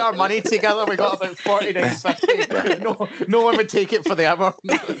 we put our money together. We got about 49.50. No one would take it for the ever.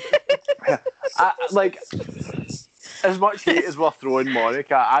 Like, as much hate as we're throwing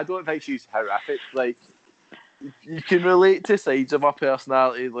Monica, I don't think she's horrific. Like, you can relate to sides of her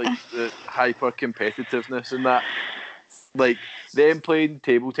personality, like the hyper competitiveness and that. Like, them playing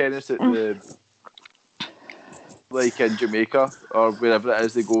table tennis at the, like in Jamaica or wherever it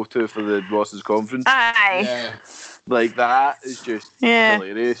is they go to for the Ross's conference. Aye. Yeah. Like, that is just Yeah.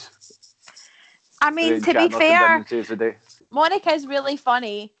 hilarious. I mean, And to be Chandler comes in fair, and saves the day. Monica's really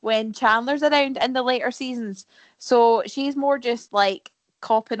funny when Chandler's around in the later seasons. So she's more just like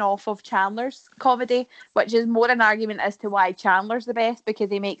copping off of Chandler's comedy, which is more an argument as to why Chandler's the best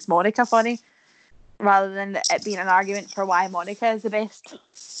because he makes Monica funny, rather than it being an argument for why Monica is the best.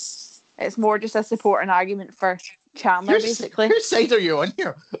 It's more just a supporting argument for Chandler, basically. Whose side are you on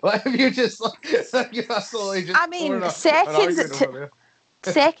here? Like, have you just you're absolutely just I mean, an second argument over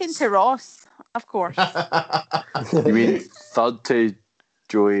second to Ross, of course. there. You mean third to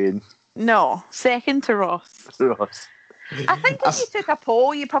Joey and No, second to Ross. Ross? I think if you took a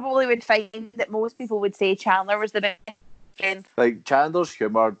poll, you probably would find that most people would say Chandler was the best friend. Like, Chandler's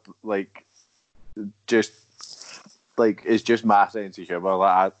humour, like, just, like, it's just my sense of humour.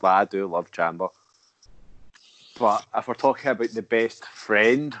 Like, I do love Chandler. But if we're talking about the best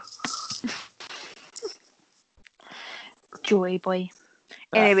friend, Joey boy.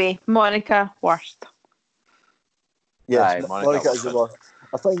 Anyway, Monica, worst. Yes, Aye, Monica Monica is the worst.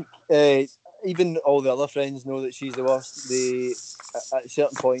 I think even all the other friends know that she's the worst. They, at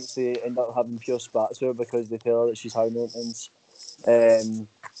certain points, they end up having pure spats with her because they tell her that she's high maintenance. I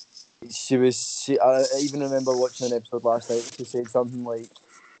even remember watching an episode last night. She said something like,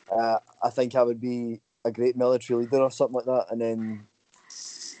 "I think I would be a great military leader" or something like that, and then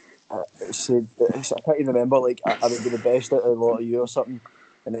she said, I can't even remember. Like, I would be the best out of a lot of you or something.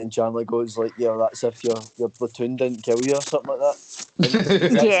 And then Chandler goes like, "Yeah, that's if your platoon didn't kill you or something like that."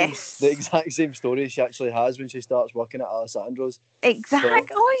 Yes. The exact same story she actually has when she starts working at Alessandro's. Exactly. So,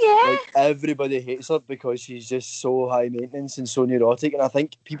 Oh, yeah. Like, everybody hates her because she's just so high maintenance and so neurotic. And I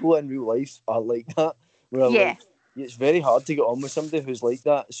think people in real life are like that. Where Yeah. like, it's very hard to get on with somebody who's like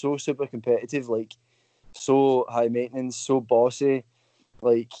that, so super competitive, like so high maintenance, so bossy.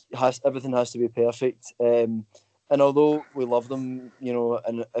 Like, everything has to be perfect. And although we love them, you know,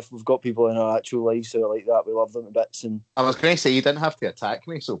 and if we've got people in our actual lives who are like that, we love them to bits. And I was going to say you didn't have to attack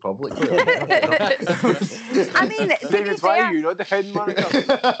me so publicly. I mean, to be David, why are fair, you not defending Monica?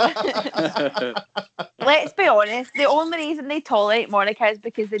 let's be honest. The only reason they tolerate Monica is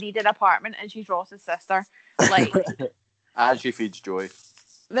because they need an apartment and she's Ross's sister. Like, And she feeds Joey.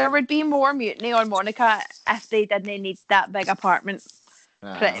 there would be more mutiny on Monica if they didn't need that big apartment.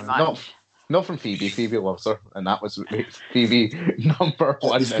 Pretty much. Not from Phoebe. Phoebe loves her, and that was Phoebe number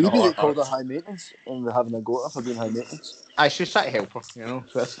one. it's in Phoebe all that called her hearts. high maintenance and we're having a go at her for being high maintenance. I should try to help her, you know.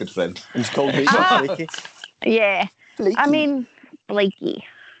 So that's a good friend. And she's called Ah. Flaky. Yeah. Flaky. I mean, Blakey.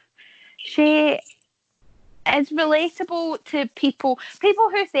 She is relatable to people. People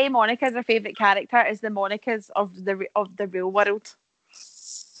who say Monica's their favourite character is the Monicas of the real world.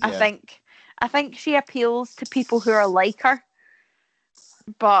 Yeah. I think she appeals to people who are like her,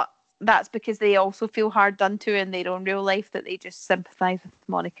 but that's because they also feel hard done to in their own real life that they just sympathise with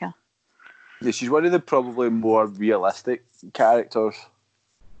Monica. Yeah, she's one of the probably more realistic characters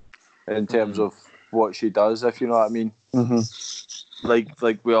in terms of what she does, if you know what I mean. Mm-hmm.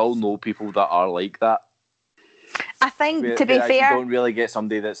 Like we all know people that are like that. I think, We to be actually fair, don't really get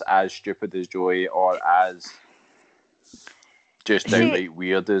somebody that's as stupid as Joey or as just downright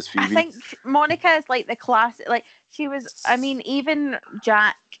weird as Phoebe. I think Monica is like the classic. Like she was. I mean, even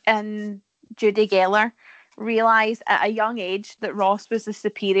Jack and Judy Geller realised at a young age that Ross was the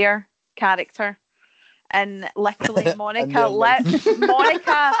superior character, and literally Monica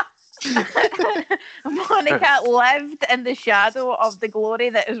Monica lived in the shadow of the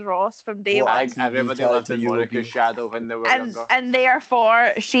glory that is Ross from day one. Everybody lived in Monica's shadow when they were younger. And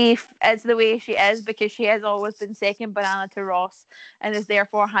therefore, she is the way she is because she has always been second banana to Ross and is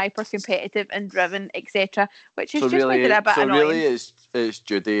therefore hyper competitive and driven, etc. Which is made it a bit annoying. Really, it's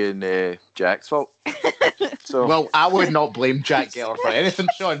Judy and Jack's fault. So Well, I would not blame Jack Geller for anything,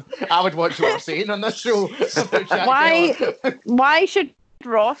 Sean. I would watch what we're saying on this show about Jack Geller. Why should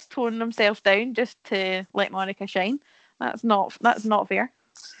Ross tone himself down just to let Monica shine? That's not fair.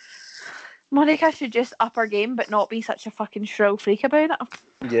 Monica should just up her game but not be such a fucking shrill freak about it.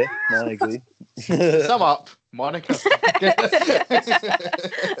 Yeah, no, I agree. Sum up, Monica.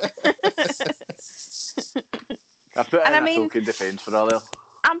 I put in a token defence for her there.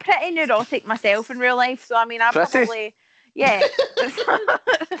 I'm pretty neurotic myself in real life, so I mean, probably, yeah.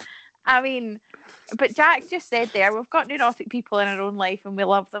 I mean, but Jack just said there, we've got neurotic people in our own life and we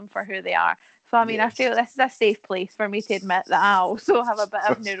love them for who they are. So, I mean, I feel this is a safe place for me to admit that I also have a bit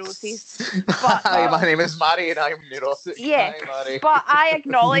of neuroses. But, Hi, my name is Mary and I'm neurotic. Yeah, Hi, Mary. but I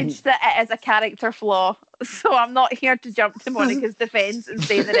acknowledge that it is a character flaw. So I'm not here to jump to Monica's defence and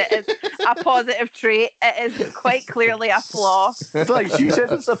say that it is a positive trait. It is quite clearly a flaw. Like she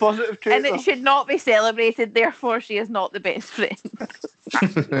says it's a positive trait. And it should not be celebrated, therefore she is not the best friend.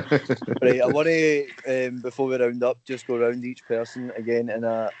 Right, I want to, before we round up, just go around each person again, and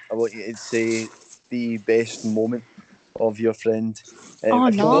I want you to say the best moment of your friend.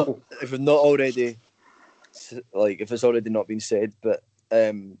 If it's not already, like, if it's already not been said, but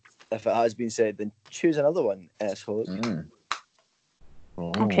if it has been said, then choose another one, asshole.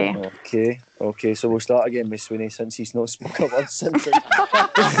 Okay, so we'll start again with Sweeney since he's not spoken a word since. So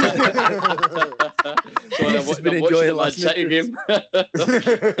I'm watching the Man City game.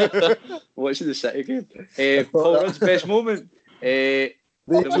 Watching the City game. Paul Rudd's best moment.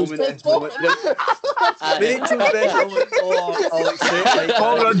 Rachel's best moment. Rachel's best moment. Oh, I'll accept it.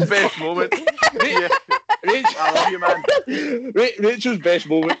 Paul Rudd's best moment. Rachel, I love you, man. Rachel's best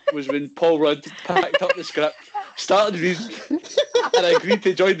moment was when Paul Rudd packed up the script, started reading, and agreed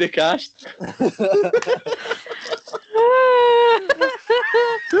to join the cast.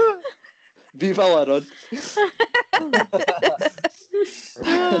 Viva la Rudd.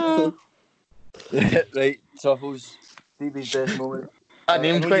 Right, Truffles. Phoebe's best moment. I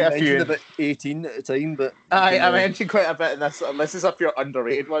named quite a few. About 18 at the time, but I mentioned quite a bit in this. And this is a pure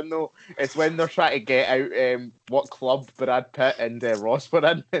underrated one though. It's when they're trying to get out what club Brad Pitt and Ross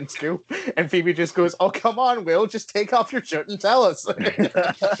were in school, and Phoebe just goes, "Oh come on, Will, just take off your shirt and tell us." That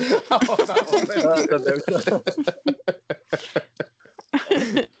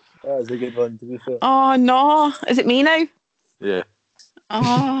was a good one, to be fair. Oh no, is it me now? Yeah.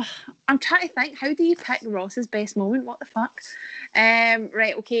 Oh, I'm trying to think. How do you pick Ross's best moment? What the fuck?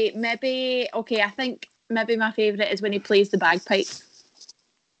 Right, okay, I think maybe my favourite is when he plays the bagpipes.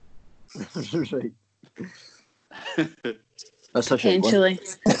 Right. That's such a good Potentially.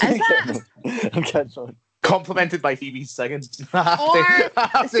 Is that? I'm kidding on. Complimented by Phoebe's singing.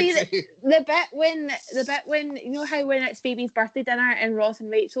 Or see the bit when you know how when it's Phoebe's birthday dinner and Ross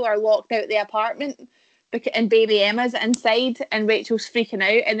and Rachel are locked out the apartment and baby Emma's inside and Rachel's freaking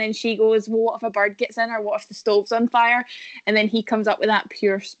out, and then she goes, well, what if a bird gets in, or what if the stove's on fire? And then he comes up with that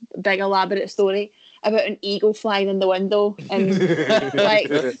pure big elaborate story about an eagle flying in the window, and like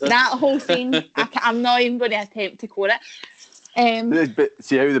that whole scene, I'm not even going to attempt to quote it. But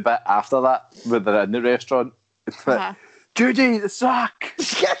see how the bit after that, when they're in the restaurant, it's like, Judy, the sack!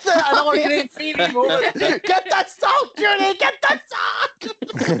 Get that! Another great Phoebe moment. Get that sock, Judy! Get that sock!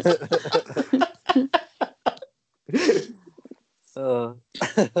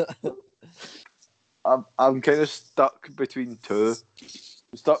 I'm kind of stuck between two.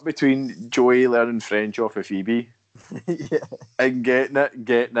 I'm stuck between Joey learning French off of Phoebe, Yeah. and getting it,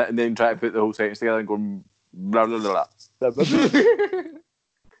 and then trying to put the whole sentence together and going blah blah blah.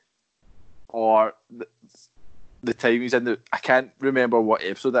 Or the time he's in the, I can't remember what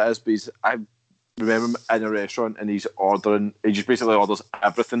episode that is, but I remember him in a restaurant and he's ordering. He just basically orders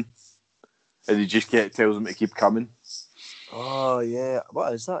everything, and he just tells him to keep coming. Oh yeah,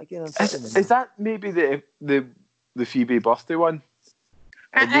 what is that again? Is that maybe the Phoebe birthday one?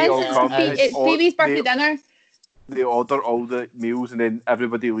 It's Phoebe's birthday dinner. They order all the meals and then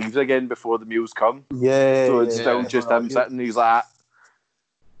everybody leaves again before the meals come. Yeah. So it's still just him sitting. He's like,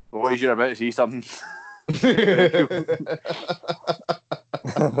 "What is you about to see something?"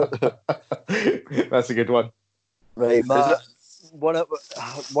 That's a good one. Right, one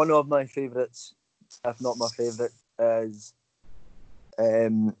of my favourites, if not my favourite, is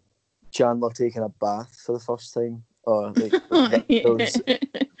Chandler taking a bath for the first time, or like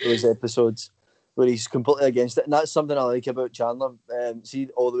those episodes where he's completely against it, and that's something I like about Chandler. See,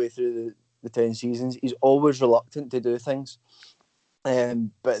 all the way through the 10 seasons, he's always reluctant to do things,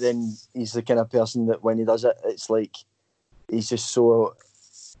 but then he's the kind of person that when he does it, it's like he's just so.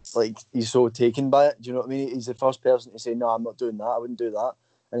 Like, he's so taken by it. Do you know what I mean? He's the first person to say, "No, I'm not doing that. I wouldn't do that,"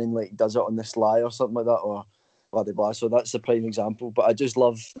 and then like does it on the sly or something like that, or blah blah blah. So that's the prime example. But I just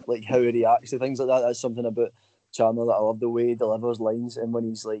love like how he reacts to things like that. That's something about Chandler that I love, the way he delivers lines, and when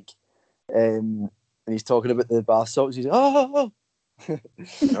he's like, when he's talking about the bath salts, he's like, "Oh."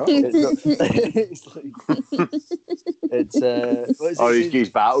 It's like or he's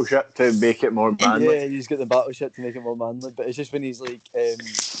used battleship to make it more manly. Yeah, he's got the battleship to make it more manly. But it's just when he's like,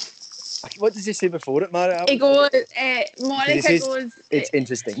 what does he say before it, Mara? He goes, Monica goes. It's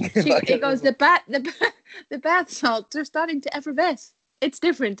interesting. He goes, the bath salts are starting to effervesce. It's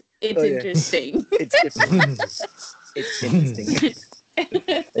different. It's interesting. It's different. It's interesting.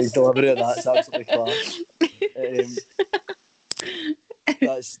 His delivery of that's absolutely class.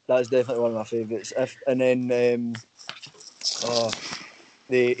 That's definitely one of my favourites. And then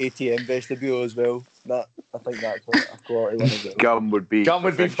the ATM vestibule as well. That I think that's a quality one as well. Gum would be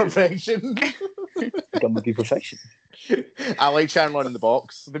perfection. Gum would be perfection. I like Chandler in the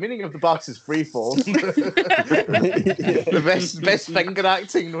box. The meaning of the box is freeform. The best finger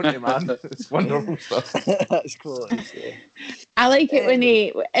acting, don't you, man? It's wonderful stuff. That's quality. Yeah. I like it when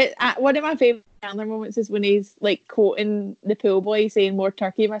one of my favourite Chandler moments is when he's like quoting the pool boy saying, "More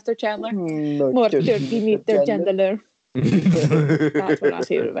turkey, Mr. Chandler. More turkey, Mr. Chandler." That's one of my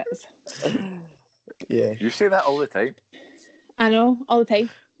favourite bits. Yeah. You say that all the time. I know, all the time.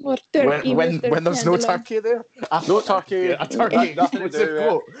 More turkey, when there's no Chandler. turkey there? No turkey. A turkey. Nothing to What's do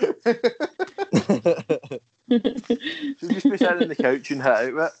it with it. Should just be sitting on the couch and hit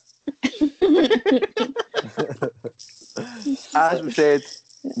out with it. As we said,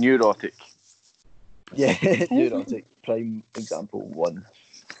 neurotic. Yeah, neurotic. Prime example one.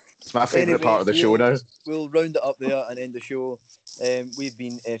 It's my favourite part of the show now. We'll round it up there and end the show. We've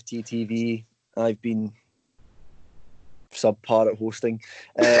been FTTV. I've been subpar at hosting.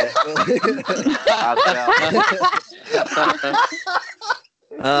 And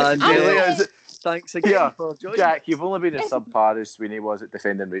thanks again for joining. Jack, you've only been as subpar as Sweeney was at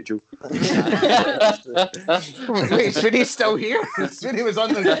defending Rachel. Wait, Sweeney's still here? Sweeney was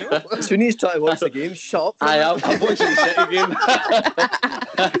on the show. Sweeney's trying to watch the game. Shut up. I'm watching the City game.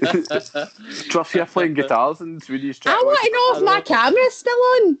 Trust you're playing guitars and Sweeney's trying I want to know if my camera's still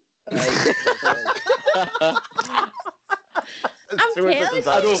on. I'm telling you.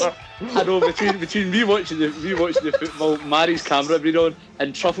 I know. Between me watching the football, Mary's camera being on,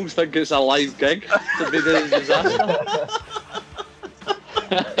 and Truffles think it's a live gig, to be a disaster.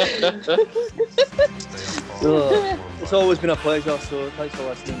 It's always been a pleasure. So thanks for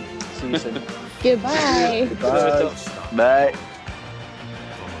listening. See you soon. Goodbye. Goodbye. Bye.